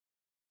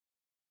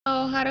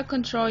Oh, how to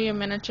control your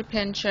miniature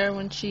pinscher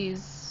when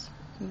she's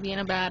being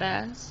a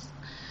badass.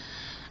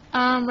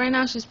 Right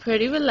now she's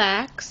pretty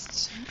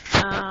relaxed.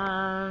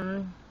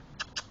 Um,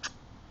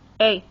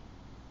 hey,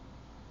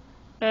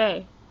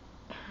 hey.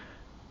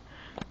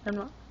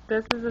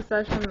 This is a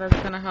session that's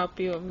gonna help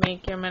you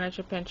make your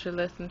miniature pinscher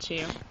listen to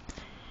you.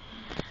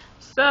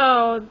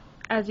 So,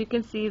 as you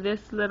can see,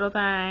 this little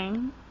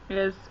thing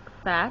is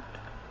fat.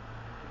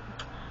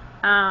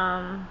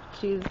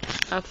 She's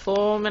a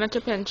full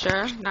miniature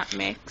pinscher, not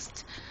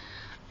mixed.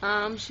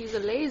 She's a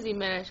lazy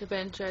miniature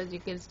pinscher, as you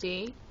can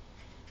see.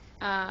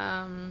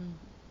 Um,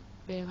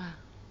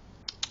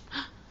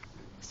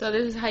 so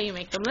this is how you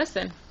make them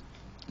listen.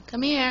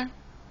 Come here.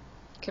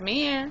 Come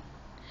here.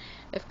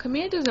 If come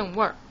here doesn't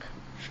work,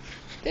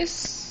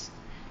 this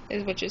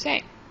is what you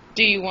say.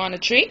 Do you want a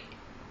treat?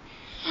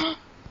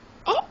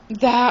 Oh,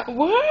 that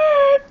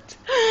worked.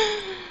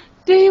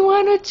 Do you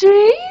want a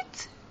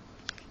treat?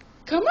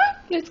 Come on,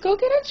 let's go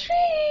get a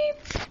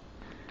treat.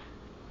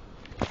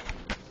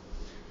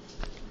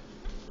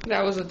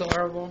 That was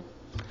adorable.